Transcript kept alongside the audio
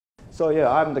So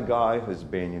yeah, I'm the guy who's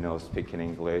been, speaking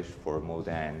English for more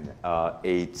than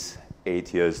 8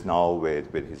 years now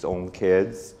with his own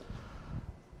kids.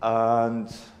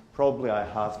 And probably I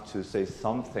have to say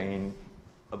something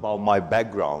about my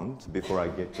background before I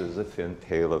get to the thin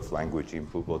tale of language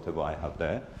input, whatever I have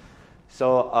there.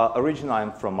 So originally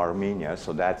I'm from Armenia,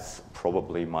 so that's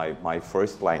probably my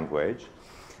first language.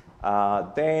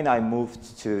 Then I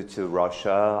moved to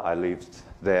Russia. I lived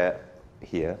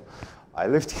here. I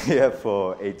lived here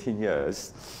for 18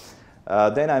 years.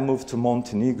 Then I moved to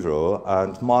Montenegro,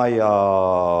 and my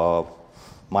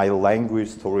language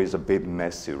story is a bit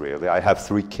messy, really. I have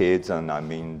 3 kids, and I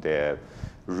mean, their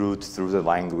route through the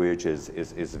language is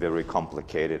very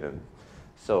complicated. And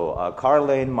so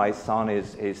Carleni, my son,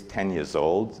 is 10 years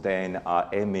old. Then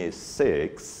Amy is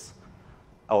 6.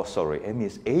 Oh, sorry, Amy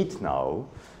is 8 now.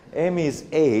 Amy is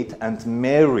 8, and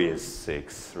Mary is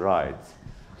 6, right?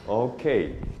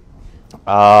 Okay.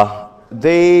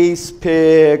 They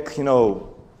speak, 3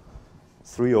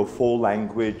 or 4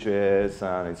 languages,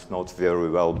 and it's not very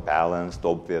well balanced,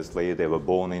 obviously. They were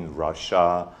born in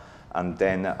Russia, and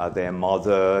then their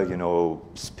mother,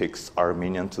 speaks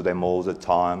Armenian to them all the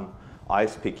time. I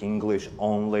speak English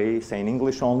only. Saying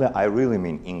English only, I really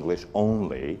mean English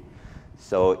only.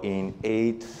 So in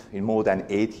more than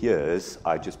 8 years,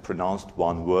 I just pronounced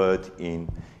one word in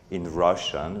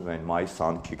Russian when my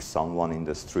son kicked someone in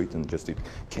the street, and just it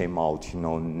came out,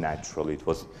 naturally. It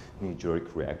was a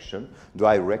knee-jerk reaction. Do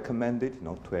I recommend it?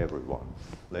 Not to everyone.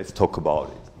 Let's talk about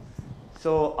it.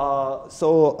 So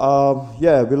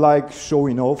yeah, we like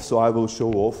showing off, so I will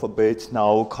show off a bit.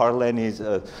 Now, Carleni's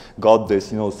got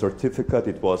this, certificate.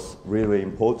 It was really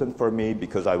important for me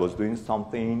because I was doing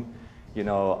something,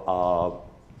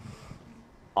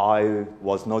 I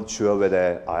was not sure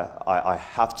whether I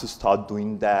have to start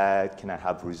doing that. Can I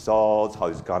have results? How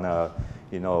it's gonna,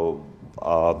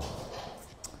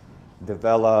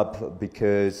 develop?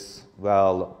 Because,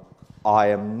 well, I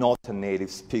am not a native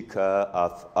speaker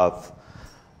of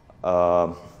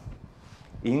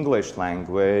English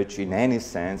language in any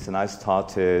sense, and I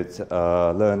started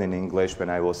learning English when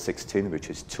I was 16, which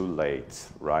is too late,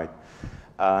 right?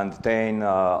 And then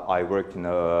I worked in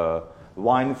a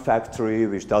wine factory,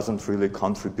 which doesn't really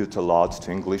contribute a lot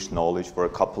to English knowledge, for a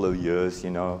couple of years,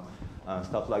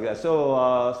 stuff like that. So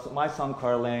my son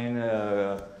Carleni,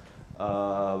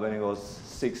 when he was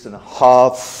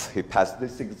 6.5, he passed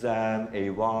this exam,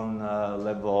 A1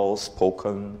 level,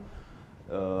 spoken.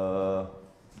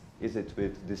 Is it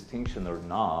with distinction or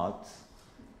not?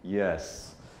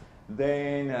 Yes.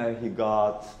 Then he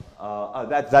got,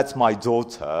 that's my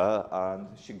daughter, and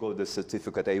she got the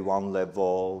certificate A1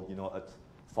 level, at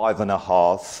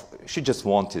 5.5. She just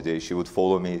wanted it. She would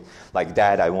follow me like,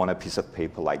 Dad, I want a piece of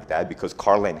paper like that, because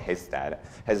Carleni has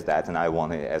that, and I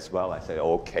want it as well. I said,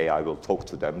 okay, I will talk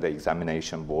to them. The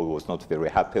examination board was not very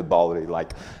happy about it.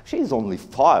 Like, she's only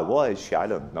 5. What is she? I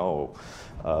don't know.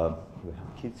 We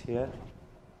have kids here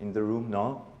in the room?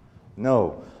 No?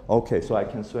 No. Okay, so I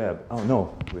can swear. Oh,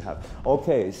 no, we have.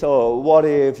 Okay, so what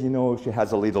if, she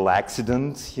has a little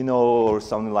accident, or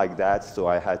something like that? So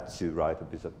I had to write a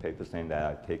piece of paper saying that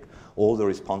I take all the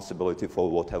responsibility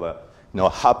for whatever,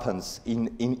 happens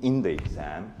in the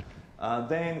exam.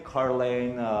 Then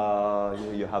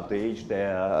Carleni, you have the age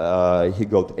there. He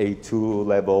got A2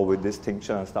 level with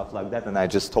distinction and stuff like that, and I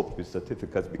just stopped with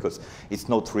certificates because it's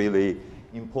not really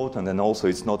important, and also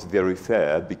it's not very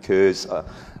fair, because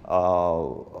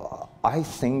I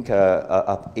think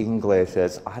of English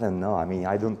as, I don't know,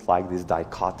 I don't like this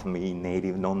dichotomy,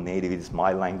 native, non-native. It's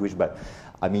my language, but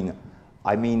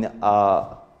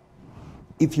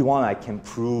if you want, I can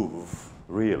prove,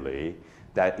 really,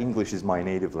 that English is my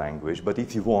native language, but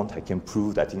if you want, I can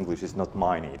prove that English is not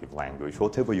my native language,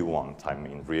 whatever you want,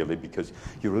 really, because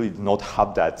you really do not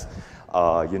have that,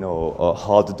 a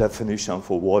hard definition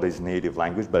for what is native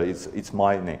language, but it's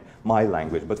my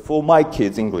language. But for my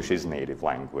kids, English is native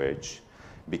language,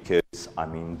 because,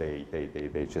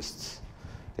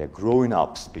 they're growing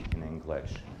up speaking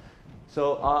English.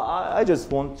 So I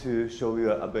just want to show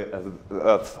you a bit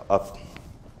of a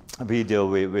video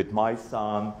with my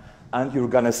son, and you're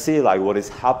gonna see like what is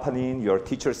happening. Your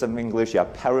teachers of English, your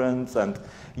parents, and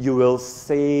you will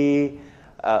see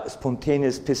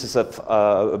spontaneous pieces of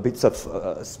bits of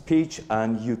speech,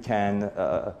 and you can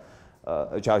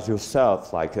judge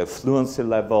yourself, like a fluency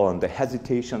level and the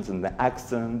hesitations and the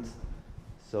accent.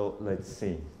 So let's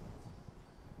see.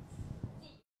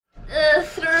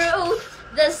 Through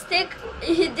the stick,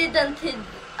 he didn't hit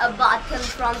a button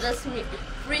from the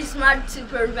free smart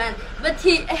Superman, but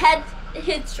he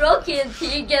throw it,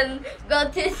 he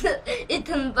got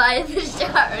eaten by the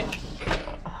shark.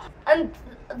 And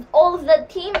all the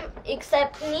team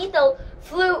except Needle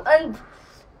flew and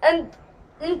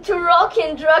into Rocky,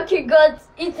 and Rocky got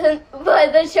eaten by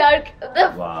the shark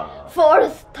the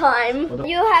fourth time.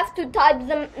 You have to type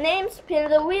the name, spin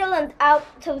the wheel, and out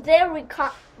of there we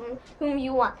come whom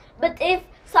you want. But if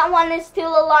someone is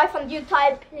still alive and you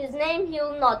type his name, he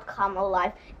will not come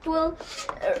alive. It will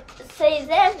say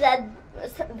there that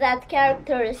that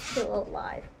character is still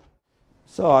alive.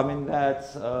 So, I mean,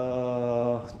 that's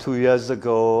 2 years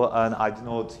ago, and I do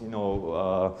not,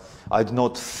 I do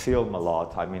not film a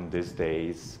lot, I mean, these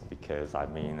days, because, I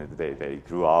mean, they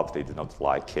grew up, they do not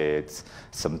like it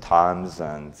sometimes,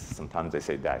 and sometimes they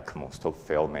say, Dad, come on, stop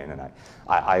filming, and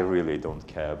I really don't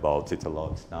care about it a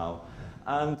lot now.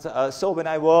 And so when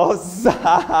I was,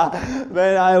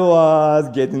 when I was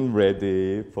getting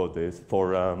ready for this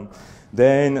forum,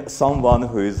 then someone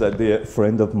who is a dear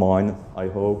friend of mine, I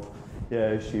hope,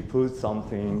 yeah, she put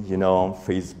something, on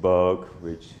Facebook,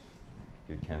 which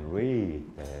you can read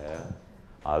there.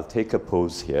 I'll take a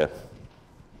pause here.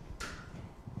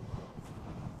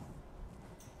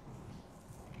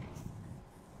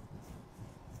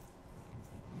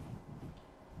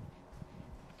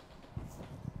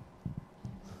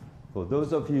 For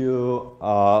those of you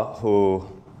who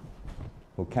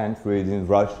can't read in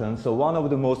Russian, so one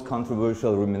of the most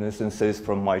controversial reminiscences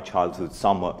from my childhood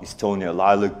summer, Estonia,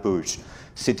 lilac bush.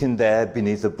 Sitting there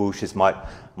beneath the bush is my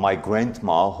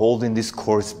grandma holding this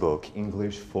course book,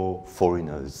 English for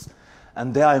Foreigners.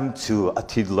 And there I am too, a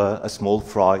tiddler, a small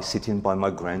fry, sitting by my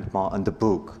grandma and the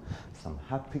book. Some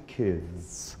happy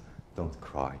kids, don't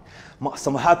cry.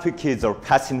 Some happy kids are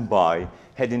passing by,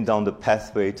 heading down the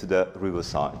pathway to the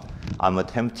riverside. I'm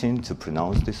attempting to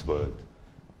pronounce this word.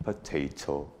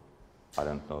 Potato. I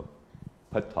don't know.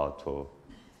 Potato.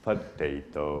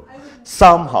 Potato.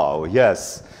 Somehow,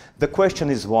 yes. The question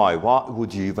is why? Why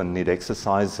would you even need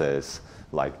exercises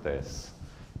like this?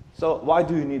 So why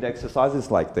do you need exercises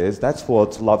like this? That's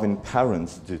what loving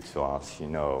parents do to us,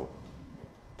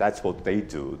 That's what they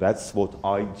do. That's what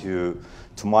I do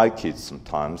to my kids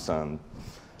sometimes. And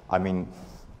I mean,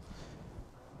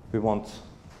 we want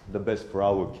the best for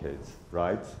our kids,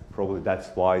 right? Probably that's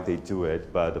why they do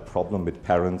it, but the problem with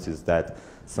parents is that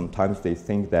sometimes they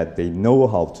think that they know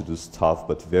how to do stuff,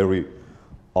 but very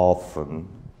often,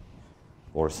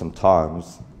 or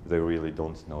sometimes, they really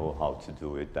don't know how to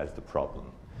do it. That's the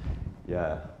problem.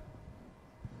 Yeah.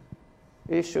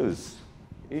 Issues.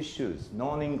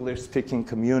 Non-English speaking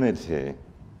community.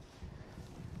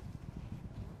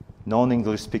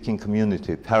 Non-English speaking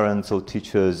community, parents or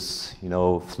teachers,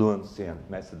 fluency and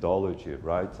methodology,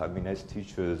 right? I mean, as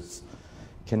teachers,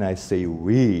 can I say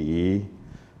we?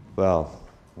 Well,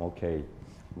 okay,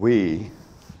 we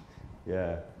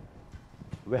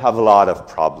have a lot of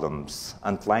problems,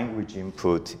 and language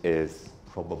input is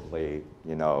probably,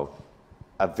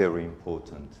 a very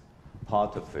important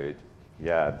part of it.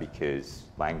 Yeah, because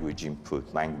language input,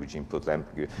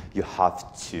 you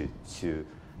have to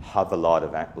have a lot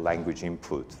of language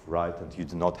input, right? And you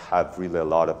do not have really a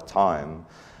lot of time.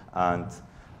 And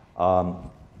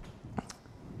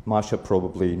Masha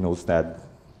probably knows that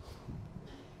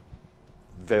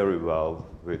very well,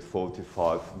 with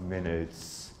 45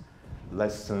 minutes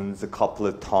lessons a couple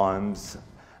of times,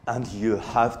 and you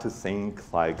have to think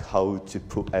like how to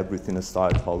put everything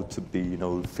aside, how to be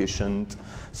efficient,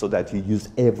 so that you use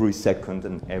every second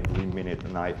and every minute.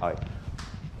 And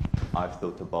I've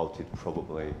thought about it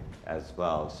probably as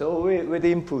well. So with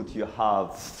input, you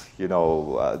have,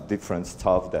 different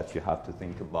stuff that you have to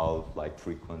think about, like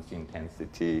frequency,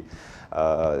 intensity,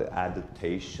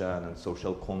 adaptation, and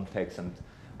social context, and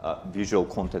visual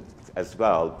context as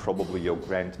well. Probably your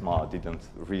grandma didn't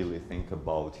really think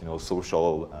about,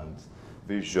 social and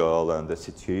visual and the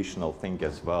situational thing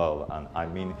as well. And I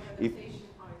mean,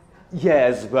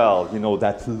 as well,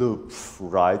 that loop,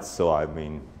 right? So I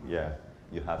mean, yeah.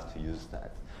 You have to use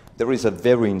that. There is a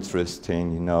very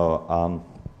interesting, a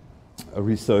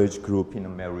research group in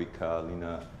America,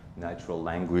 natural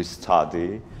language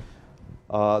study.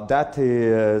 That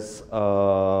is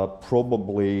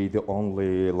probably the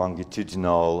only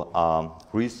longitudinal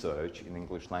research in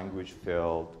English language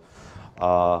field.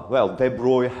 Well, De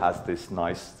Broglie has this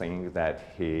nice thing that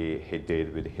he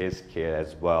did with his kid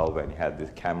as well, when he had the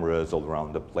cameras all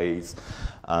around the place.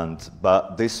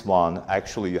 But this one,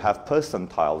 actually, you have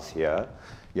percentiles here,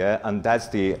 and that's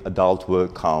the adult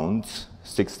word count,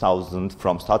 6,000,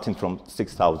 starting from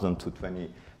 6,000 to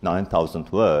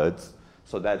 29,000 words.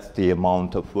 So that's the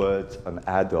amount of words an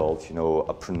adult,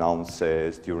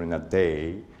 pronounces during a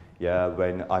day. Yeah,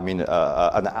 when I mean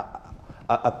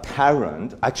a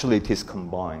parent, actually it is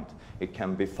combined. It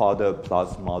can be father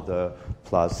plus mother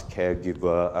plus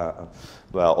caregiver,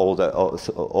 well,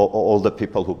 all the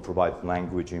people who provide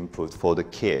language input for the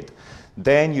kid.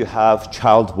 Then you have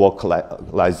child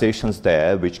vocalizations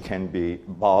there, which can be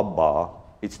ba-ba.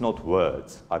 It's not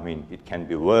words. I mean, it can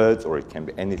be words or it can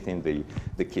be anything the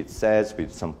kid says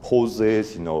with some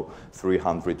pauses,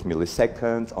 300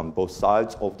 milliseconds on both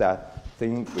sides of that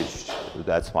thing, which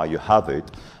that's why you have it.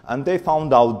 And they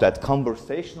found out that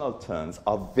conversational turns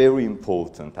are very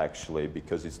important, actually,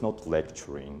 because it's not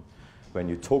lecturing. When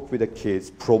you talk with the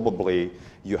kids, probably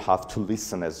you have to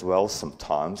listen as well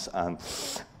sometimes. And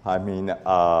I mean,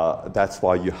 that's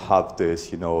why you have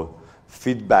this,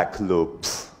 feedback loop,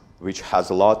 which has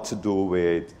a lot to do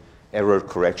with error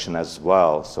correction as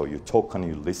well. So you talk and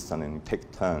you listen and you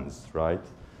take turns, right?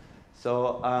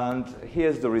 So, and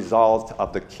here's the result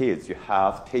of the kids. You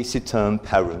have taciturn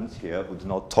parents here who do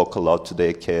not talk a lot to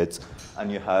their kids,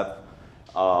 and you have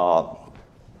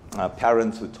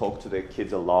parents who talk to their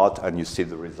kids a lot, and you see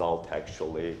the result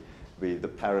actually. With the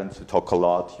parents who talk a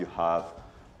lot, you have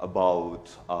about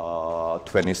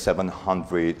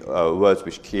 2,700 words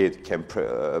which kid can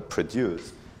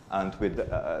produce. And with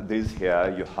this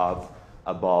here, you have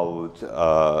about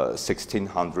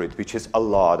 1,600, which is a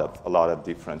lot of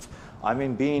difference. I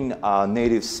mean, being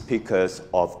native speakers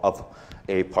of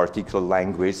a particular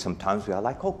language, sometimes we are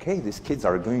like, okay, these kids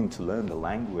are going to learn the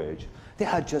language. They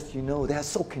are just, they are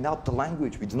soaking up the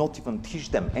language. We do not even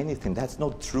teach them anything. That's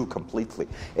not true completely.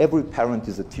 Every parent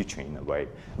is a teacher in a way.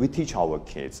 We teach our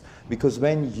kids. Because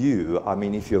when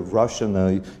if you're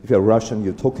Russian,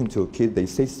 you're talking to a kid, they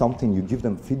say something, you give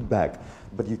them feedback,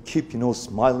 but you keep,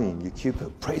 smiling, you keep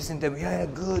praising them. Yeah,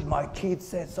 good, my kid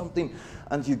said something.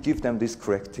 And you give them this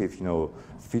corrective,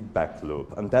 feedback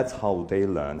loop. And that's how they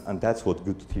learn. And that's what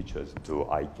good teachers do,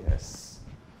 I guess.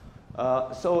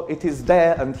 So it is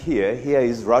there and here. Here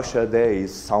is Russia, there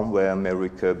is somewhere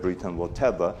America, Britain,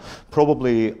 whatever.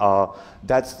 Probably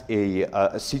that's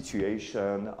a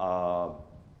situation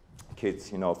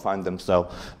kids, find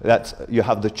themselves. That you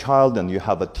have the child and you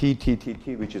have a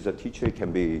TTTT, which is a teacher. It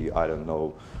can be, I don't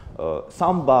know,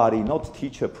 somebody, not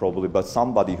teacher probably, but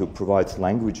somebody who provides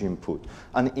language input.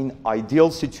 And in ideal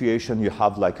situation, you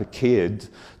have like a kid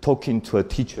talking to a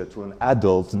teacher, to an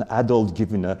adult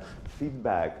giving a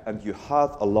feedback, and you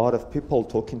have a lot of people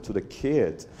talking to the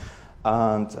kids.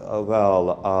 And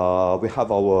we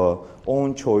have our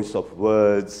own choice of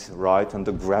words, right, and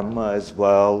the grammar as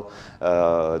well,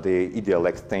 the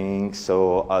idiomatic thing.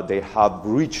 So they have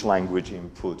rich language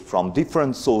input from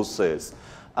different sources.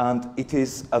 And it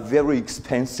is a very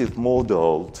expensive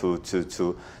model to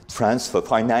transfer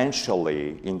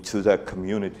financially into the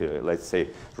community, let's say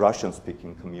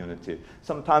Russian-speaking community.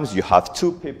 Sometimes you have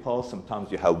two people,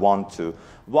 sometimes you have 1 to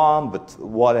 1, but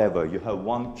whatever. You have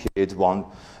one kid, one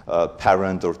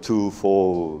parent, or 2,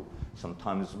 4,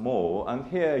 sometimes more. And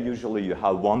here, usually, you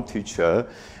have one teacher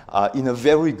in a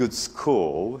very good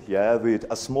school, with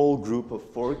a small group of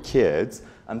 4 kids.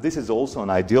 And this is also an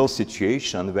ideal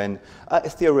situation when a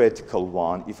theoretical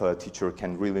one, if a teacher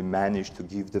can really manage to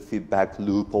give the feedback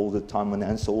loop all the time and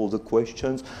answer all the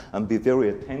questions and be very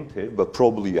attentive, but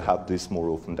probably you have this more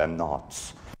often than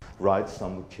not, right?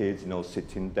 Some kids,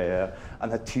 sitting there,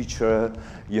 and a teacher,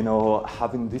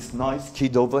 having this nice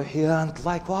kid over here, and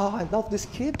like, wow, I love this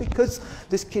kid because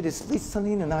this kid is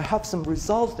listening and I have some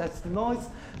results, that's nice.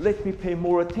 Let me pay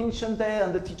more attention there,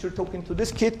 and the teacher talking to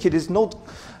this kid is not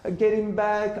getting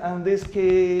back, and these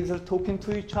kids are talking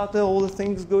to each other, all the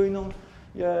things going on.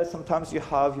 Yeah, sometimes you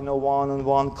have,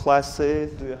 one-on-one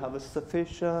classes. Do you have a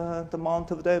sufficient amount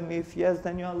of them? If yes,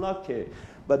 then you are lucky.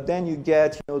 But then you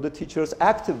get, the teacher's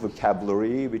active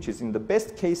vocabulary, which is in the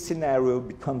best case scenario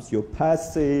becomes your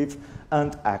passive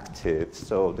and active.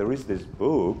 So there is this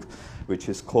book, which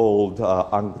is called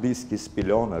Angliski z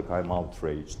Pelenek. I'm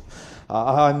outraged.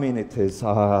 It is,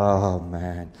 oh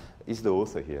man, is the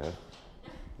author here?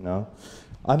 No?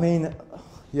 It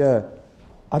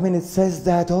says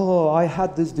that, I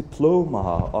had this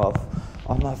diploma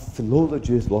I'm a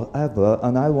philologist, whatever,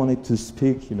 and I wanted to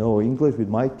speak, English with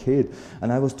my kid,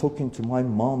 and I was talking to my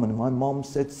mom, and my mom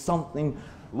said something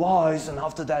wise, and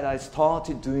after that I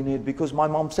started doing it because my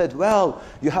mom said, well,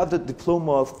 you have the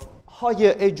diploma of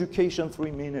higher education,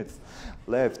 3 minutes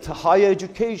left. Higher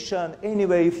education,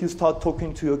 anyway, if you start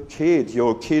talking to your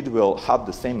kid will have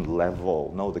the same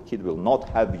level. No, the kid will not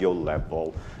have your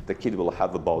level. The kid will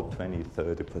have about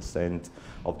 20-30%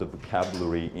 of the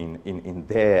vocabulary in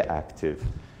their active,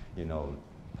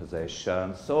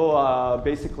 possession. So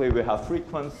basically we have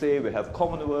frequency, we have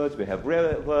common words, we have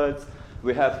rare words.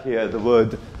 We have here the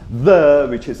word the,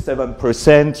 which is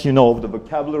 7%, you know, of the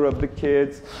vocabulary of the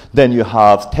kids. Then you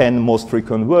have 10 most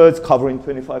frequent words covering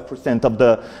 25% of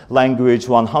the language,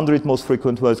 100 most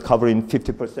frequent words covering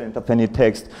 50% of any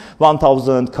text,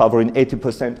 1,000 covering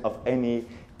 80% of any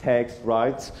text,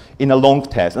 right, in a long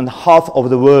test. And half of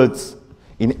the words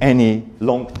in any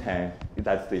long test,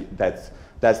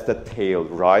 that's the tail,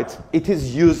 right? It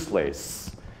is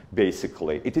useless,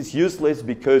 basically. It is useless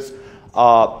because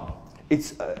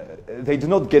they do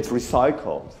not get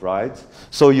recycled, right?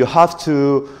 So you have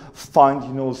to find,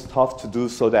 you know, stuff to do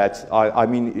so that, I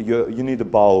mean, you need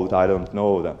about, I don't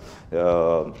know,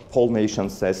 Paul Nation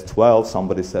says 12,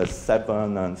 somebody says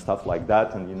 7 and stuff like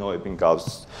that, and, you know, it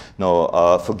becomes, you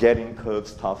know, forgetting curve,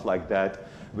 stuff like that,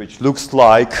 which looks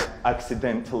like,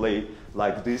 accidentally,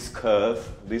 like this curve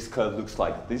looks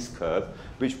like this curve,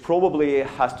 which probably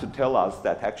has to tell us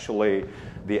that actually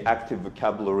the active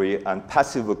vocabulary and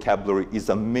passive vocabulary is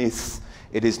a myth.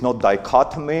 It is not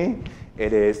dichotomy,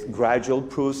 it is gradual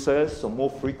process, so more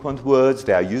frequent words,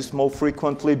 they are used more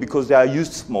frequently because they are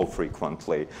used more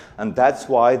frequently. And that's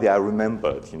why they are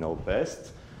remembered, you know,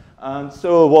 best. And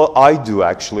so what I do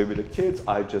actually with the kids,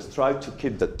 I just try to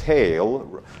cut the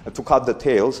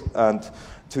tails and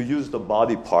to use the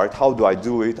body part. How do I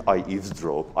do it? I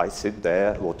eavesdrop. I sit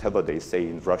there, whatever they say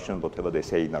in Russian, whatever they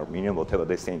say in Armenian, whatever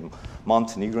they say in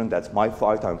Montenegrin, that's my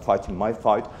fight, I'm fighting my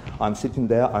fight. I'm sitting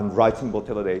there, I'm writing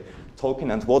whatever they're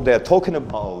talking, and what they're talking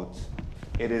about,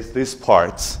 it is this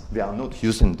part. They are not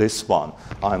using this one.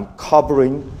 I'm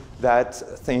covering that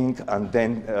thing, and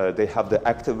then they have the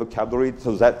active vocabulary,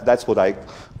 so that's what I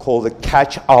call the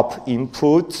catch-up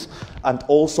input. And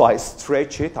also I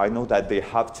stretch it. I know that they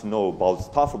have to know about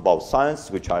stuff about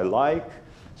science, which I like,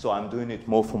 so I'm doing it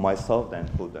more for myself than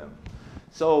for them.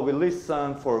 So we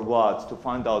listen for what? To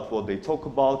find out what they talk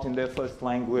about in their first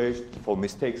language, for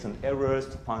mistakes and errors,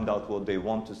 to find out what they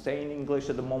want to say in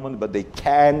English at the moment, but they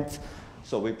can't.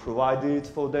 So we provide it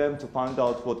for them to find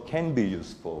out what can be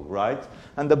useful, right?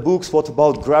 And the books, what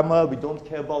about grammar? We don't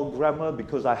care about grammar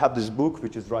because I have this book,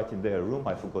 which is right in their room.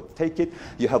 I forgot to take it.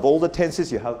 You have all the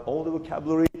tenses, you have all the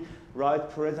vocabulary, right?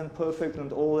 Present perfect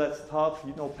and all that stuff.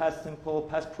 You know, past simple,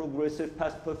 past progressive,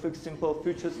 past perfect simple,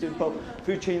 future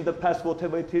in the past,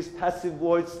 whatever it is, passive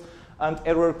voice. And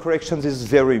error corrections is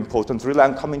very important. Really,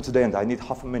 I'm coming to the end. I need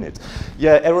half a minute.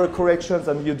 Yeah, error corrections,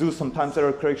 and you do sometimes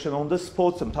error correction on the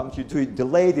spot. Sometimes you do it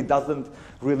delayed. It doesn't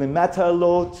really matter a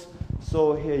lot.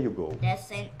 So here you go.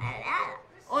 Lesson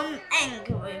on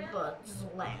Angry Birds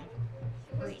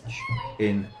language.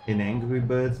 In Angry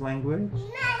Birds language?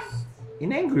 Yes.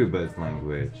 In Angry Birds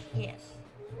language? Yes.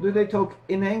 Do they talk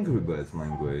in Angry Birds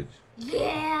language?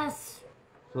 Yes.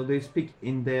 So they speak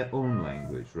in their own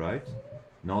language, right?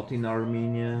 Not in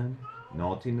Armenian,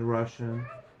 not in Russian,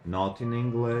 not in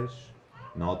English,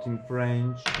 not in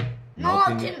French,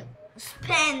 not in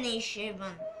Spanish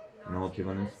even. Not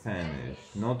even in Spanish,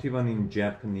 not even in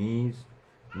Japanese,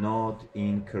 not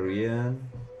in Korean.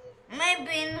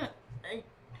 Maybe in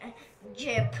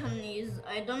Japanese,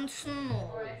 I don't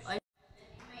know.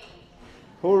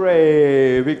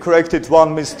 Hooray, we corrected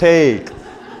one mistake.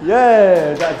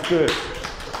 Yeah, that's good.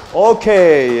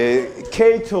 Okay,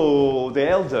 Cato the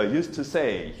Elder used to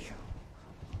say,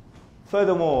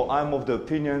 furthermore, I'm of the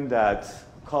opinion that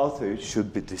Carthage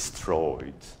should be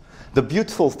destroyed. The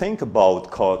beautiful thing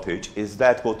about Carthage is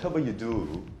that whatever you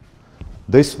do,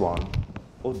 this one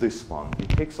or this one, it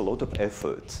takes a lot of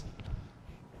effort.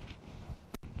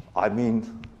 I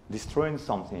mean, destroying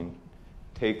something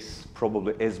takes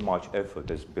probably as much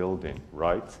effort as building,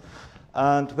 right?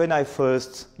 And when I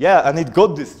first, yeah, and it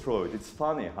got destroyed. It's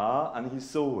funny, huh? And he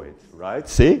saw it, right?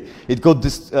 See? It got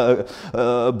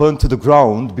burned to the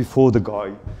ground before the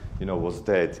guy, you know, was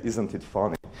dead. Isn't it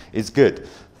funny? It's good.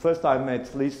 First I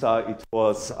met Lisa, it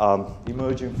was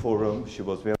Emerging Forum. She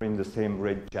was wearing the same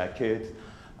red jacket.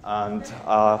 And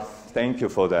thank you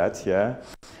for that, yeah.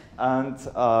 And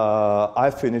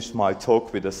I finished my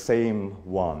talk with the same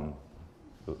one.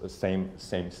 Same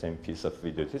piece of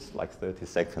video. It's like 30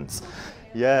 seconds.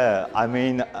 Yeah, I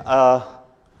mean,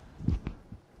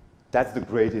 that's the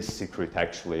greatest secret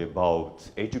actually about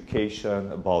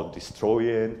education, about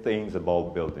destroying things,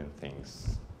 about building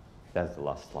things. That's the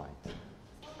last slide.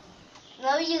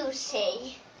 Now you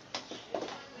say,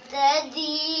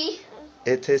 Daddy.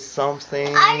 It is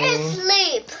something... I'm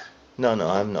asleep. No,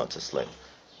 I'm not asleep.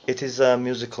 It is a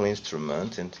musical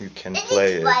instrument and you can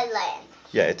play it. It's violin.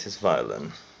 Yeah, it is violin.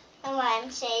 And what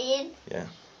I'm saying? Yeah.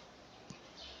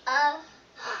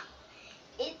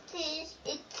 It is.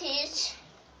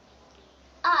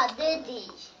 Daddy.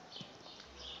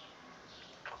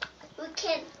 We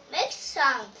can make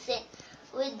something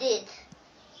with it.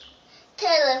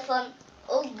 telephone,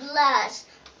 O glass,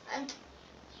 and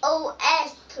O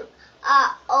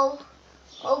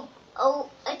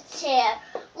a chair.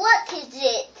 What is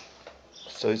it?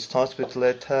 So it starts with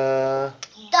letter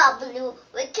W.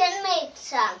 We can make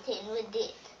something with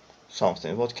it.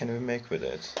 something. What can we make with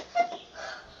it?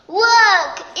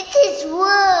 Work! It is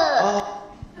work! Oh.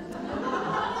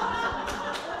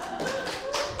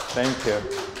 Thank you.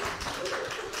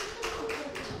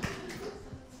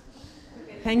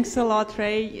 Thanks a lot,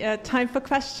 Ray. Time for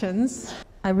questions.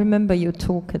 I remember your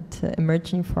talk at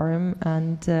Emerging Forum,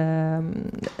 and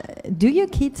do your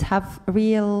kids have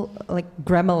real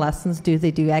grammar lessons? Do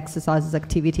they do exercises,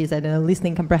 activities, I don't know,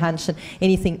 listening comprehension,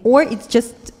 anything? Or it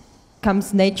just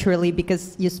comes naturally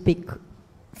because you speak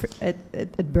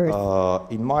at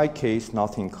birth? In my case,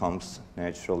 nothing comes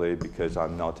naturally because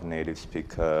I'm not a native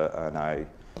speaker and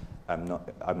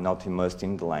I'm not immersed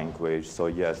in the language. So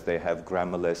yes, they have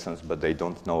grammar lessons, but they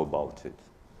don't know about it.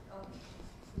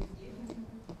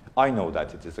 I know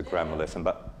that it is a grammar lesson,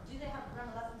 but... Do they have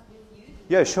grammar lessons with you?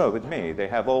 Yeah, sure, with me. They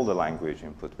have all the language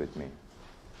input with me.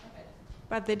 Okay.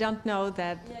 But they don't know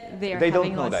that they are They having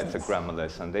don't know lessons. that's a grammar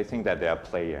lesson. They think that they are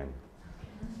playing.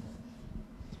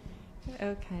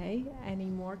 Okay, any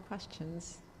more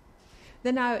questions?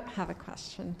 Then I have a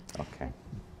question. Okay.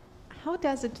 How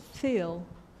does it feel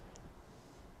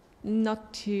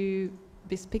not to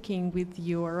be speaking with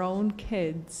your own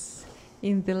kids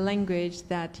in the language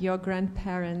that your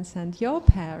grandparents and your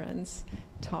parents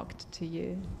talked to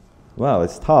you? Well,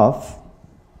 it's tough.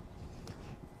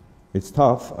 It's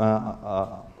tough.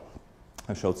 A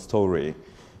short story.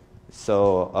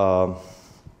 So,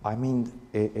 I mean,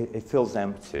 it feels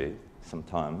empty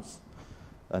sometimes.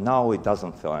 Now it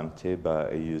doesn't feel empty,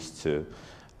 but it used to.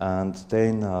 And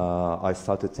then I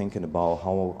started thinking about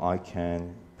how I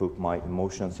can put my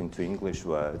emotions into English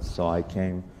words. So I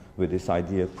came with this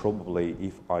idea, probably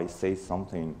if I say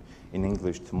something in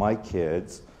English to my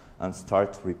kids and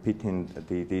start repeating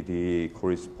the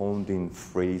corresponding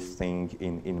phrase thing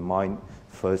in my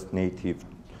first native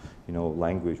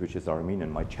language, which is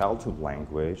Armenian, my childhood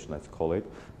language, let's call it,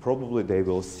 probably they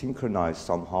will synchronize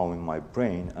somehow in my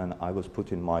brain, and I was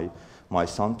putting my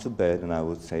son to bed, and I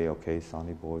would say, okay,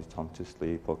 sonny boy, it's time to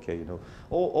sleep, okay,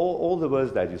 all the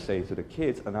words that you say to the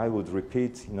kids, and I would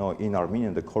repeat, in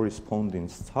Armenian, the corresponding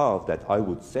stuff that I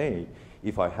would say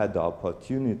if I had the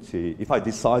opportunity, if I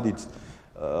decided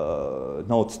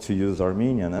not to use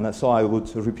Armenian, and so I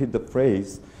would repeat the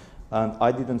phrase, and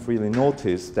I didn't really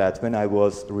notice that when I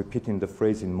was repeating the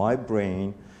phrase in my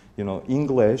brain,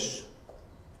 English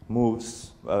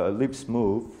moves, lips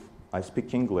move, I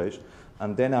speak English,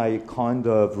 and then I kind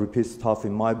of repeat stuff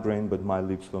in my brain, but my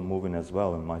lips were moving as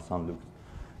well, and my son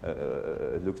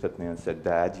looked at me and said,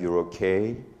 "Dad, you're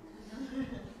okay?"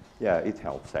 Yeah, it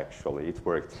helps actually. It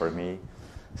worked for me,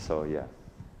 so yeah.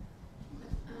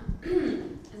 As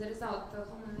a result, how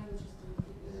many languages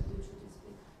do you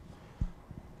speak?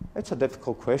 It's a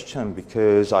difficult question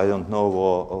because I don't know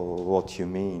what you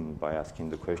mean by asking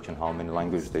the question how many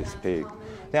languages they speak.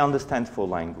 They understand 4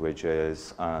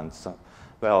 languages, and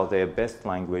well, their best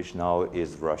language now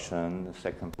is Russian, the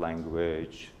second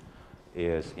language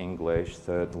is English,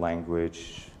 third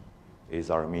language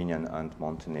is Armenian and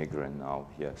Montenegrin now,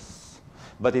 yes.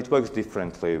 But it works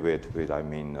differently with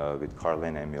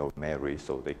Carleni or Mary,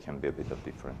 so there can be a bit of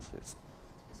differences.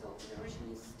 So the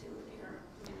Russian is still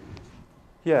there?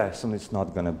 Yes, and it's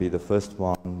not going to be the first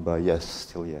one, but yes,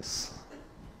 still yes.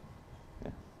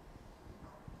 Yeah.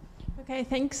 Okay,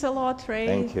 thanks a lot, Ray.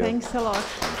 Thank you. Thanks a lot.